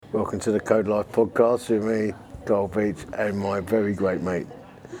Welcome to the Code Life podcast with me, Carl Beach, and my very great mate,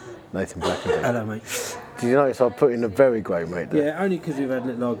 Nathan Blackendale. Hello, mate. Did you notice I put in a very great mate there? Yeah, only because we've had a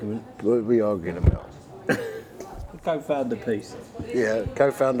little argument. What are we arguing about? The co-founder piece. Yeah,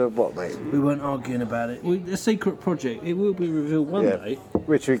 co-founder of what, mate? We weren't arguing about it. A secret project. It will be revealed one day.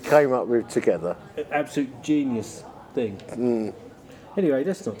 Which we came up with together. An absolute genius thing. Anyway,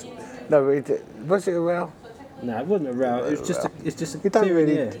 let's not talk. No, was it a row? No, it wasn't a row. It was just a You don't clearing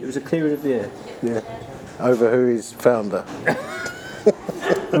really- the air. It was a clearing of the air. Yeah. Over who is founder.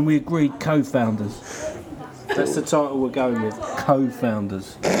 And we agreed co-founders. That's the title we're going with.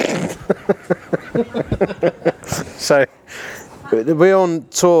 Co-founders. So, we're on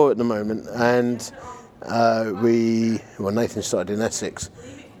tour at the moment, and Nathan started in Essex.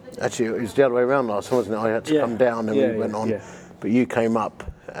 Actually, it was the other way around last time, wasn't it? I had to come down and we went on. Yeah. But you came up,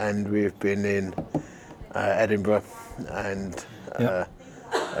 and we've been in Edinburgh and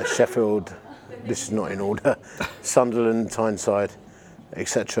Sheffield. This is not in order. Sunderland, Tyneside,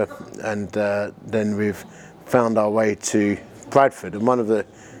 etc. And then we've found our way to Bradford. And one of the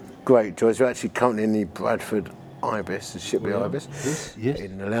great joys, we're actually currently in the Bradford Ibis, the Shipley Ibis, Yes.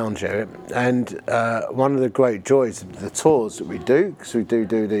 in the lounge area. And one of the great joys of the tours that we do, because we do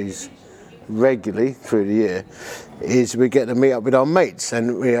these regularly through the year, is we get to meet up with our mates.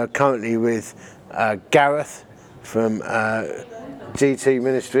 And we are currently with Gareth from GT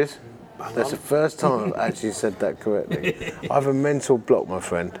Ministries. That's the first time I've actually said that correctly. I have a mental block, my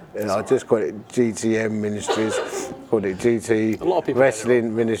friend. I just call it GTM Ministries, called it GT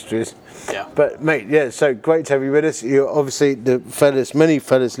Wrestling Ministries. Yeah. But mate, yeah, so great to have you with us. You're obviously many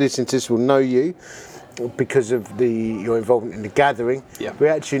fellas listening to this will know you because of your involvement in the gathering. Yeah. We've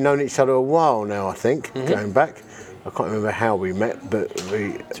actually known each other a while now, I think, going back. I can't remember how we met, but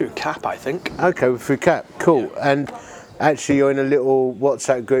Through CAP, I think. Okay, through CAP, cool. Yeah. And actually, you're in a little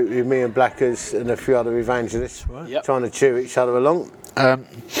WhatsApp group with me and Blackers and a few other evangelists, Yep. trying to cheer each other along.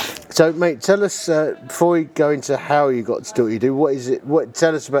 So, mate, tell us before we go into how you got to do what you do.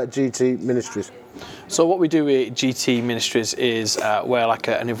 Tell us about GT Ministries. So what we do at GT Ministries is we're like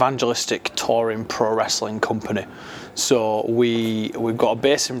an evangelistic touring pro wrestling company. So we've got a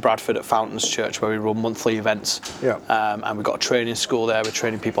base in Bradford at Fountains Church where we run monthly events. Yeah. And we've got a training school there. We're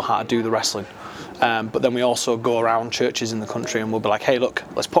training people how to do the wrestling. But then we also go around churches in the country and we'll be like, hey, look,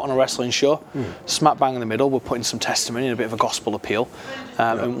 let's put on a wrestling show. Smack bang in the middle. We're putting some testimony and a bit of a gospel appeal.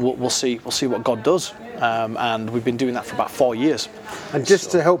 And we'll see what God does. And we've been doing that for about 4 years. And just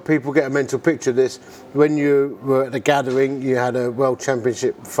to help people get a mental picture of this, when you were at the gathering, you had a World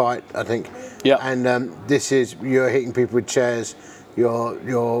Championship fight, I think. Yeah. And you're hitting people with chairs,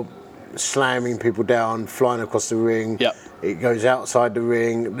 you're slamming people down, flying across the ring. Yep. It goes outside the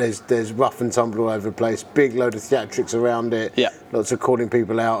ring. There's rough and tumble all over the place. Big load of theatrics around it. Yeah. Lots of calling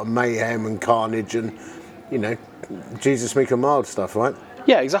people out and mayhem and carnage and, Jesus meek and mild stuff, right?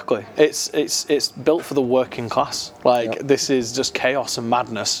 Yeah, exactly. It's built for the working class. This is just chaos and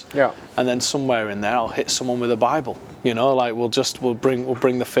madness. Yeah. And then somewhere in there, I'll hit someone with a Bible. We'll bring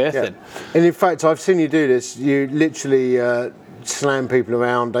the faith in. And in fact, I've seen you do this. You literally slam people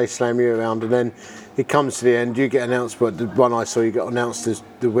around, they slam you around, and then it comes to the end, you get announced, but the one I saw, you got announced as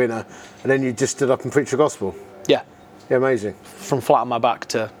the winner, and then you just stood up and preached the gospel. Yeah. Yeah, amazing. From flat on my back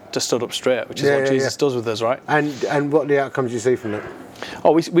to stood up straight, which is what Jesus does with us, right? And what are the outcomes you see from that?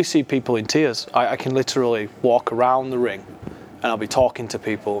 Oh, we see people in tears. I can literally walk around the ring and I'll be talking to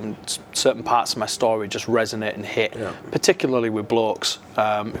people and certain parts of my story just resonate and hit, particularly with blokes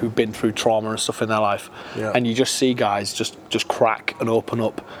who've been through trauma and stuff in their life. Yeah. And you just see guys just crack and open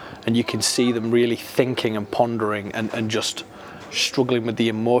up and you can see them really thinking and pondering and just struggling with the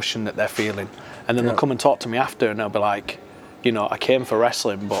emotion that they're feeling. And then they'll come and talk to me after and they'll be like, I came for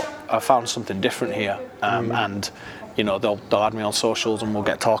wrestling, but I found something different here. And they'll add me on socials and we'll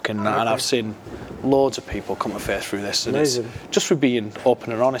get talking. And I've seen loads of people come to faith through this. And amazing. It's just for being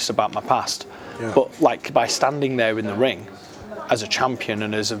open and honest about my past. Yeah. But by standing there in the ring as a champion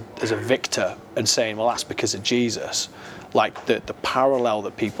and as a victor and saying, well, that's because of Jesus. The parallel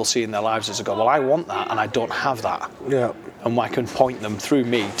that people see in their lives is to go, well, I want that and I don't have that. Yeah. And I can point them through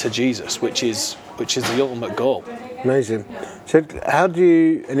me to Jesus, which is the ultimate goal. Amazing. So how do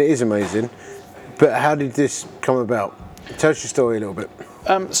you, and it is amazing, but how did this come about? Tell us your story a little bit.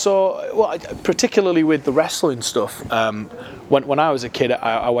 Particularly with the wrestling stuff, when I was a kid,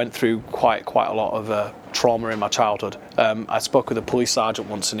 I went through quite a lot of trauma in my childhood. I spoke with a police sergeant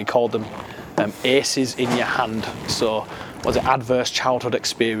once and he called them aces in your hand. So was it adverse childhood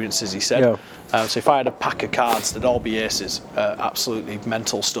experiences, he said. Yeah. So if I had a pack of cards, they'd all be aces, absolutely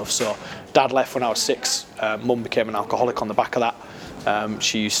mental stuff. So dad left when I was 6, mum became an alcoholic on the back of that.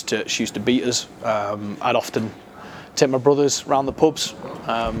 She used to beat us. I'd often take my brothers round the pubs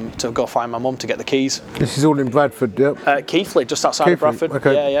to go find my mum to get the keys. This is all in Bradford, yep. Keighley, just outside of Keighley, Bradford.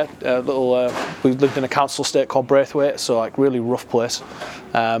 okay. We lived in a council estate called Braithwaite, so like really rough place.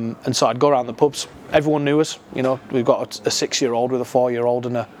 And so I'd go around the pubs. Everyone knew us. You know, we've got a 6-year-old with a 4-year-old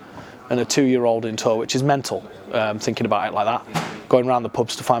and a 2-year-old in tow, which is mental. Thinking about it like that, going around the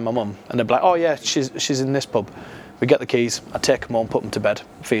pubs to find my mum, and they'd be like, "Oh yeah, she's in this pub." We get the keys. I'd take them home, put them to bed,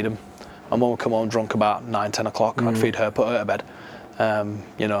 feed them. My mum would come home drunk about 9-10 o'clock. I'd feed her, put her to bed.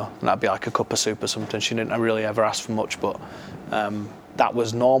 You know, and that'd be like a cup of soup or something. She didn't really ever ask for much, but that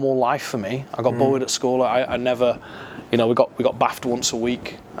was normal life for me. I got bullied at school. I never, you know, we got bathed once a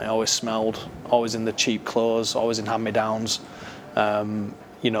week. I always smelled, always in the cheap clothes, always in hand-me-downs.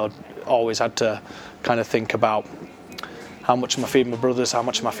 You know, always had to kind of think about how much am I feeding my brothers, how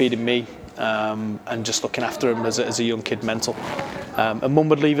much am I feeding me, and just looking after them as a young kid, mental. And mum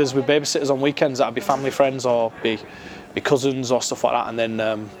would leave us with babysitters on weekends. That'd be family friends or be cousins or stuff like that. And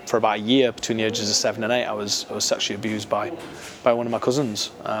then for about a year, between the ages of 7 and 8, I was sexually abused by one of my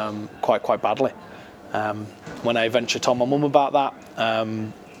cousins, quite badly. When I eventually told my mum about that,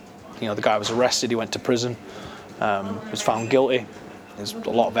 you know, the guy was arrested. He went to prison. Was found guilty. There's a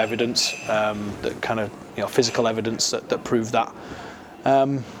lot of evidence, that kind of, you know, physical evidence that proved that.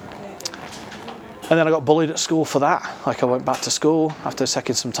 And then I got bullied at school for that. Like, I went back to school after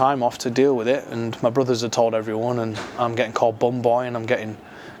taking some time off to deal with it, and my brothers had told everyone, and I'm getting called bum boy, and I'm getting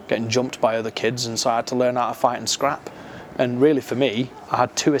jumped by other kids, and so I had to learn how to fight and scrap. And really, for me, I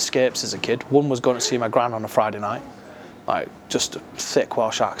had 2 escapes as a kid. One was going to see my gran on a Friday night, like just a thick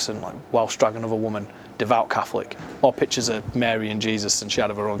Welsh accent, like Welsh dragon of a woman. Devout Catholic, more pictures of Mary and Jesus than she had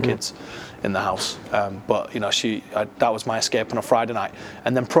of her own kids in the house. But you know, that was my escape on a Friday night.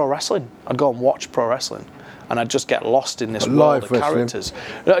 And then pro wrestling. I'd go and watch pro wrestling, and I'd just get lost in this world of characters.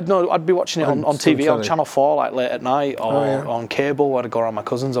 No, I'd be watching it on TV, on Channel 4, like late at night, or on cable. I'd go around my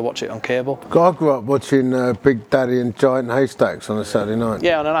cousins. I'd watch it on cable. I grew up watching Big Daddy and Giant Haystacks on a Saturday night.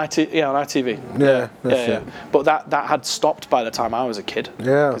 Yeah, on ITV. Yeah, that's it. But that had stopped by the time I was a kid.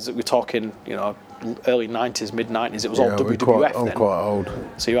 Yeah, because we're talking, you know, early 90s, mid 90s. It was all WWF I'm then. quite old.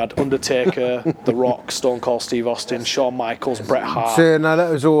 So you had Undertaker, The Rock, Stone Cold Steve Austin, Shawn Michaels, Bret Hart. See, no,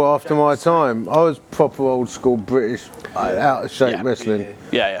 that was all after my time. I was proper old school British, out of shape wrestling.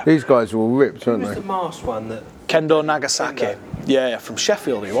 Yeah. These guys were all ripped, weren't Who was they? the masked one that? Kendo Nagasaki. Yeah, from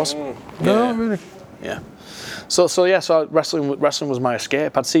Sheffield he was. No, really. Yeah. So wrestling was my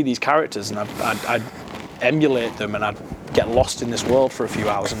escape. I'd see these characters and I'd emulate them, and I'd get lost in this world for a few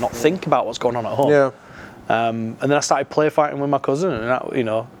hours and not think about what's going on at home. Yeah. And then I started play fighting with my cousin, and that, you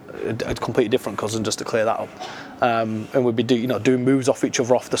know, a completely different cousin, just to clear that up. And we'd be doing moves off each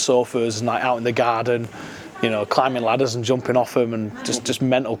other off the sofas and like out in the garden, you know, climbing ladders and jumping off them, and just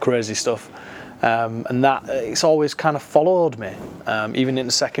mental crazy stuff. And that it's always kind of followed me. Even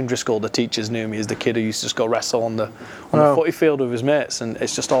in secondary school, the teachers knew me as the kid who used to just go wrestle on the footy field with his mates, and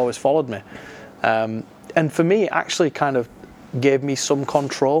it's just always followed me. And for me, it actually kind of gave me some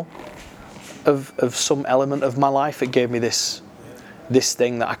control of some element of my life. It gave me this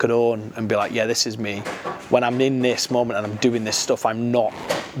thing that I could own and be like, yeah, this is me. When I'm in this moment and I'm doing this stuff, I'm not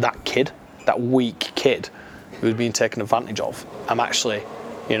that kid, that weak kid who's being taken advantage of. I'm actually,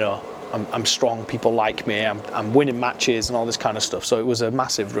 you know, I'm strong. People like me. I'm winning matches and all this kind of stuff. So it was a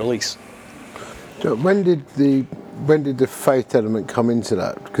massive release. So when did the faith element come into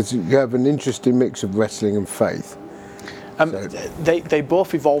that? Because you have an interesting mix of wrestling and faith. They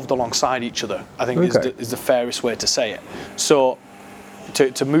both evolved alongside each other, I think is the fairest way to say it. So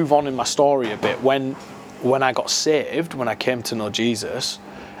to move on in my story a bit, when I got saved, when I came to know Jesus,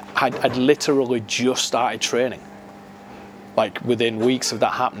 I'd literally just started training, like within weeks of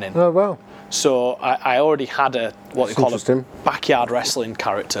that happening. Oh, wow. So I already had what they call a backyard wrestling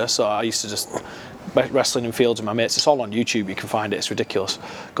character. So I used to just wrestling in fields with my mates. It's all on YouTube. You can find it. It's ridiculous.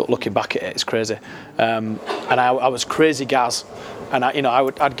 Looking back at it, it's crazy. And I was crazy Gaz, and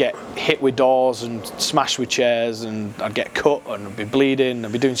I'd get hit with doors and smashed with chairs, and I'd get cut and I'd be bleeding.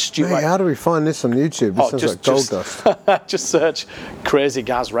 I'd be doing stupid. Hey, how do we find this on YouTube? It sounds like gold dust. Just search Crazy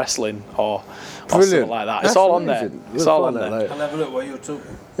Gaz Wrestling or something like that. It's all amazing. On there. It's all on there. I'll have a look while you're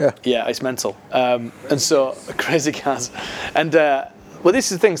talking. Yeah, it's mental. And so Crazy Gaz, and well,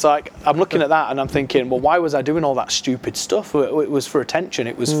 this is the thing. So like, I'm looking at that and I'm thinking, well, why was I doing all that stupid stuff? It was for attention.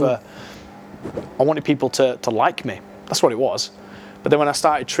 It was for I wanted people to like me. That's what it was. But then when I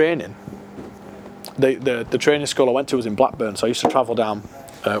started training, the training school I went to was in Blackburn, so I used to travel down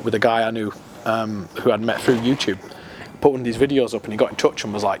with a guy I knew who I'd met through YouTube. Put one of these videos up, and he got in touch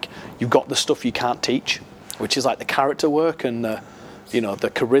and was like, "You've got the stuff you can't teach," which is like the character work and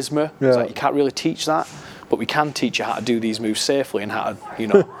the charisma. Yeah. It's like you can't really teach that, but we can teach you how to do these moves safely and how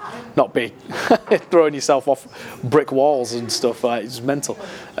to, not be throwing yourself off brick walls and stuff. Like, it's mental.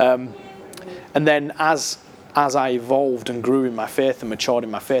 And then as I evolved and grew in my faith and matured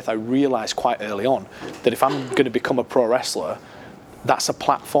in my faith, I realised quite early on that if I'm going to become a pro wrestler, that's a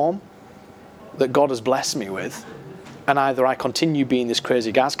platform that God has blessed me with. And either I continue being this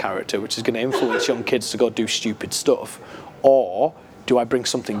crazy Gaz character, which is going to influence young kids to go do stupid stuff, or do I bring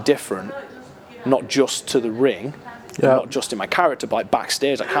something different, not just to the ring, not just in my character, but like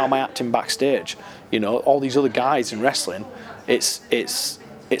backstage, like how am I acting backstage? All these other guys in wrestling, it's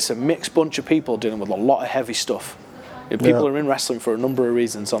a mixed bunch of people dealing with a lot of heavy stuff. People are in wrestling for a number of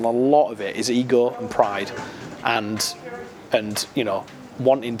reasons, and a lot of it is ego and pride, and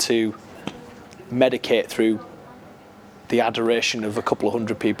wanting to medicate through the adoration of a couple of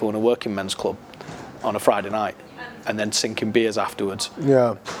hundred people in a working men's club on a Friday night, and then sinking beers afterwards.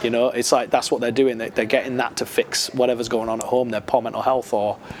 Yeah. It's like that's what they're doing. They're getting that to fix whatever's going on at home, their poor mental health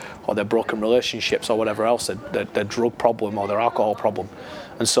or their broken relationships or whatever else, their drug problem or their alcohol problem.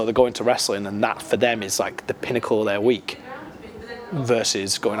 And so they're going to wrestling, and that for them is like the pinnacle of their week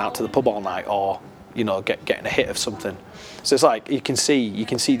versus going out to the pub all night or getting a hit of something. So it's like you can see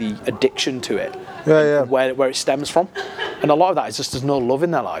the addiction to it, where it stems from, and a lot of that is just there's no love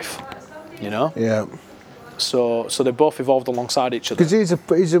in their life, Yeah. So they both evolved alongside each other. Because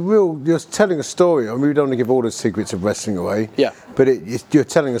he's a real. You're telling a story. I mean, we don't want to give all the secrets of wrestling away. Yeah. But you're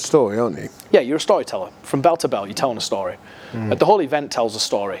telling a story, aren't you? Yeah, you're a storyteller. From bell to bell, you're telling a story. The whole event tells a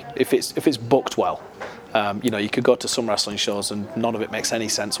story if it's booked well. You could go to some wrestling shows and none of it makes any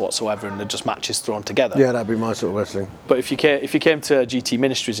sense whatsoever, and they're just matches thrown together. Yeah, that'd be my sort of wrestling. But if you came to a GT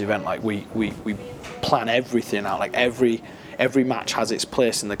Ministries event, like we plan everything out. Like every match has its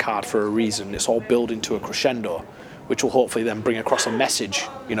place in the card for a reason. It's all building to a crescendo, which will hopefully then bring across a message.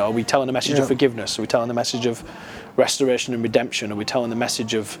 Are we telling the message of forgiveness? Are we telling the message of restoration and redemption? Are we telling the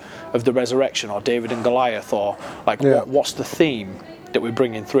message of the resurrection, or David and Goliath, or what's the theme that we're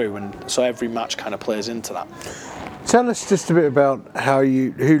bringing through? And so every match kind of plays into that. Tell us just a bit about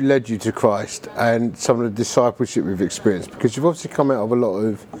who led you to Christ and some of the discipleship we've experienced, because you've obviously come out of a lot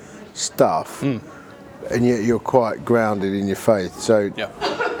of stuff, and yet you're quite grounded in your faith. So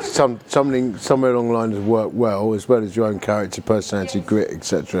something somewhere along the lines has worked well, as well as your own character, personality, grit,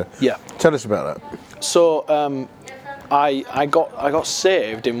 etc. Yeah. Tell us about that. So I got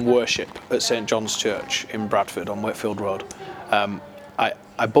saved in worship at St John's Church in Bradford on Wakefield Road.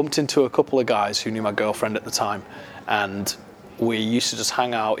 I bumped into a couple of guys who knew my girlfriend at the time, and we used to just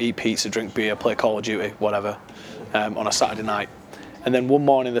hang out, eat pizza, drink beer, play Call of Duty, whatever, on a Saturday night. And then one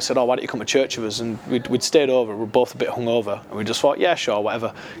morning they said, why don't you come to church with us? And we'd stayed over, we were both a bit hungover, and we just thought, yeah, sure,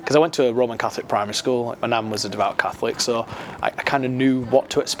 whatever. Because I went to a Roman Catholic primary school, like my nan was a devout Catholic, so I kind of knew what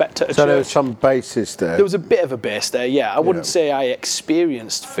to expect at a church. So there was some basis there? There was a bit of a base there, yeah. I wouldn't say I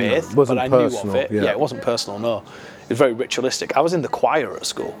experienced faith, but I knew of it. Yeah, it wasn't personal, no. It was very ritualistic. I was in the choir at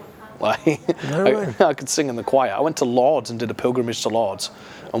school. Like, I could sing in the choir. I went to Lourdes and did a pilgrimage to Lourdes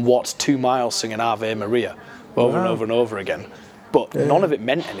and walked 2 miles singing Ave Maria over and over and over again. But none of it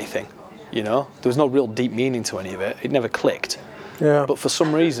meant anything, There was no real deep meaning to any of it. It never clicked. Yeah. But for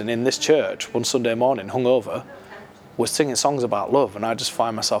some reason in this church, one Sunday morning, hungover, was singing songs about love, and I just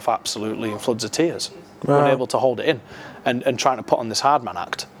find myself absolutely in floods of tears, unable to hold it in, and trying to put on this hard man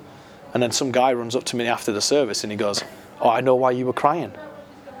act. And then some guy runs up to me after the service and he goes, I know why you were crying.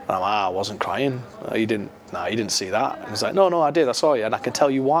 And I'm like, I wasn't crying. You didn't see that. And he's like, no, I did. I saw you, and I can tell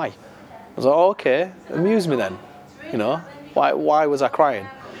you why. I was like, okay, amuse me then. Why was I crying?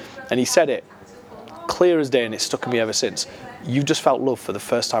 And he said it clear as day, and it's stuck in me ever since. You just felt love for the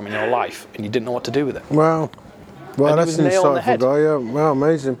first time in your life, and you didn't know what to do with it. Wow, that's an insightful guy. Yeah, wow,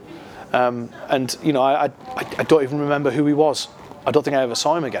 amazing. I don't even remember who he was. I don't think I ever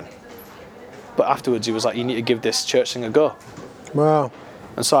saw him again. But afterwards, he was like, "You need to give this church thing a go." Wow.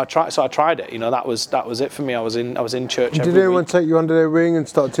 And so I tried it. That was it for me. I was in church. Did anyone take you under their wing and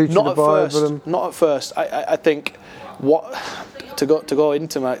start teaching the Bible? Not at first. I think to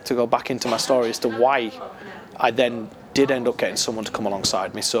go back into my story as to why I then did end up getting someone to come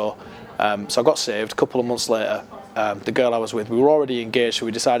alongside me. So I got saved. A couple of months later, the girl I was with, we were already engaged, so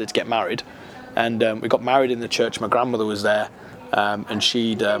we decided to get married, and we got married in the church. My grandmother was there, and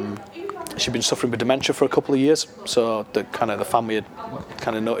she'd been suffering with dementia for a couple of years, so the family had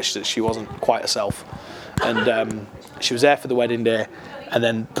kind of noticed that she wasn't quite herself, and she was there for the wedding day, and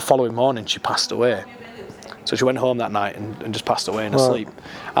then the following morning she passed away. So she went home that night and just passed away in her sleep,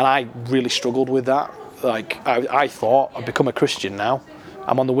 and I really struggled with that. Like I thought I'd become a Christian now.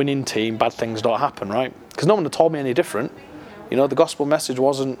 I'm on the winning team. Bad things don't happen, right? Because no one had told me any different. You know, the gospel message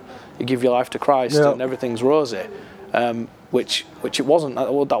wasn't you give your life to Christ and everything's rosy, which it wasn't.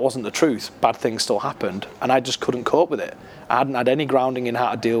 That wasn't the truth. Bad things still happened, and I just couldn't cope with it. I hadn't had any grounding in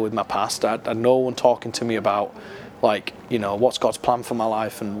how to deal with my past. I had no one talking to me about, like, you know, what's God's plan for my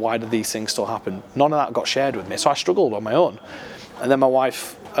life and why do these things still happen. None of that got shared with me, so I struggled on my own. And then my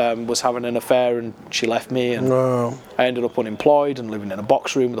wife was having an affair and she left me, and I ended up unemployed and living in a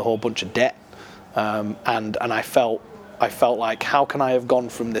box room with a whole bunch of debt. And I felt like, how can I have gone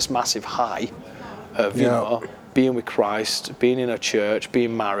from this massive high of, you know, being with Christ, being in a church,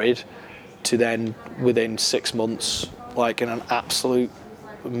 being married, to then within 6 months, like in an absolute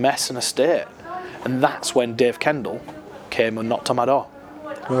mess and a state. And that's when Dave Kendall came and knocked on my door.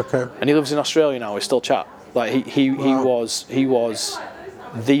 Okay. And he lives in Australia now. We still chat. Like he was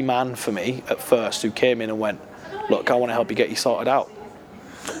the man for me at first, who came in and went, look, I want to help you get you sorted out.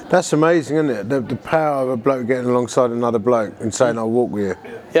 That's amazing, isn't it? The power of a bloke getting alongside another bloke and saying, I'll walk with you.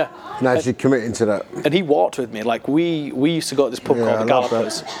 Yeah. And actually committing to that. And he walked with me. Like we used to go to this pub called the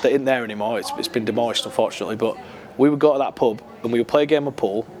Gallopers. That isn't there anymore. It's been demolished, unfortunately. But we would go to that pub and we would play a game of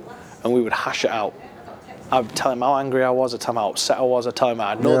pool and we would hash it out. I would tell him how angry I was, I'd tell him how upset I was, I'd tell him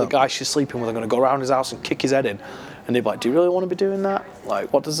I know the guy she's sleeping with, I'm going to go around his house and kick his head in. And they'd be like, do you really want to be doing that?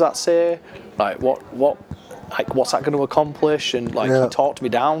 Like, what does that say? Like, what's that going to accomplish? And like, he talked me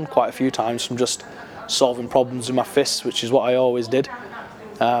down quite a few times from just solving problems with my fists, which is what I always did.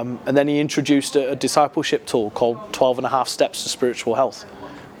 And then he introduced a discipleship tool called 12.5 Steps to Spiritual Health.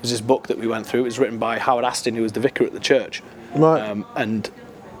 It was this book that we went through. It was written by Howard Astin, who was the vicar at the church. Right. And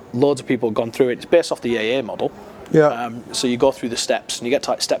loads of people have gone through it. It's based off the AA model. Yeah. So you go through the steps and you get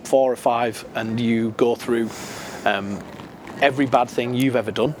to like step 4 or 5 and you go through every bad thing you've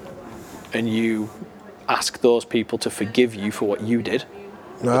ever done and you ask those people to forgive you for what you did.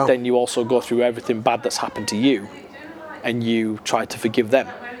 But then you also go through everything bad that's happened to you and you try to forgive them.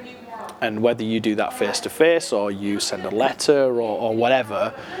 And whether you do that face to face or you send a letter or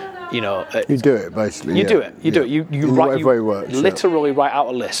whatever, you know, you do it basically. You do it. You literally write out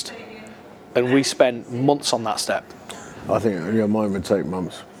a list, and we spent months on that step. I think mine would take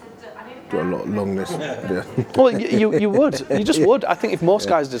months. Got a lot long list. Yeah. Well, you would. You just would. I think if most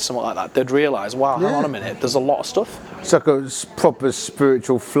guys did something like that, they'd realise, wow, hang on a minute, there's a lot of stuff. It's like a proper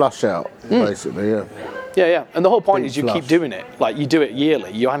spiritual flush out, basically. Yeah. Yeah. And the whole point is you flush. keep doing it. Like you do it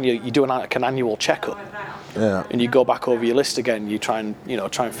yearly. You do an annual checkup. Yeah. And you go back over your list again. You try and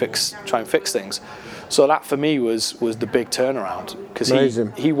fix things. So that for me was the big turnaround, because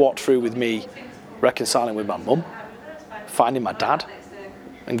he walked through with me, reconciling with my mum, finding my dad,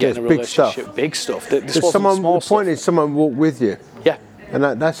 and getting a relationship. Big stuff. This wasn't small the point is someone walked with you. Yeah. And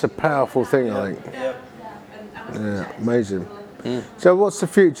that's a powerful thing, I think. Yeah, amazing. So what's the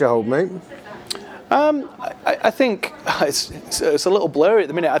future hold, mate? I think it's a little blurry at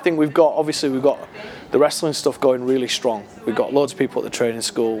the minute. I think we've got the wrestling stuff going really strong. We've got loads of people at the training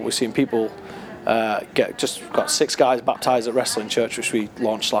school. We've seen people got 6 guys baptised at Wrestling Church, which we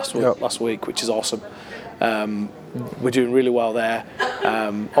launched last week, which is awesome. We're doing really well there.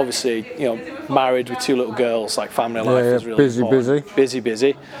 Obviously, married with 2 little girls, like family life is really important.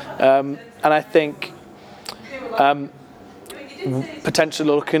 Busy. And I think potentially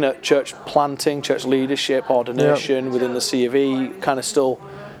looking at church planting, church leadership, ordination within the C of E, kind of still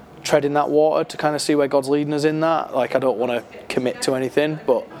treading that water to kind of see where God's leading us in that. Like, I don't want to commit to anything,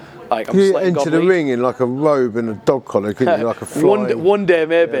 but like, I'm just letting God lead. Enter the ring in like a robe and a dog collar, couldn't you? Like a flying. One day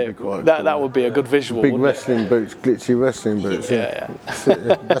maybe. That would be a good visual. Big wrestling boots, glitchy wrestling boots. Yeah.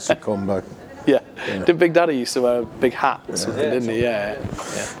 That's a combo. Yeah. Did Big Daddy used to wear a big hat or something, didn't he? Yeah.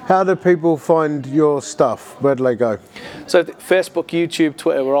 How do people find your stuff? Where do they go? So Facebook, YouTube,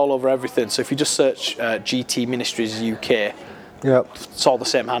 Twitter, we're all over everything. So if you just search GT Ministries UK, it's all the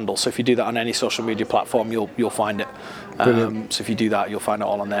same handle. So if you do that on any social media platform, you'll find it. So if you do that, you'll find it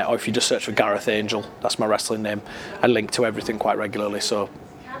all on there. Or if you just search for Gareth Angel, that's my wrestling name. I link to everything quite regularly. So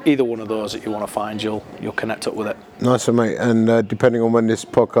either one of those that you want to find, you'll connect up with it. Nice one, mate. And depending on when this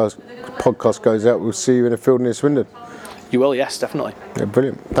podcast goes out, we'll see you in a field near Swindon. You will, yes, definitely. Yeah,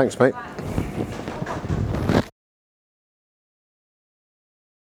 brilliant. Thanks, mate.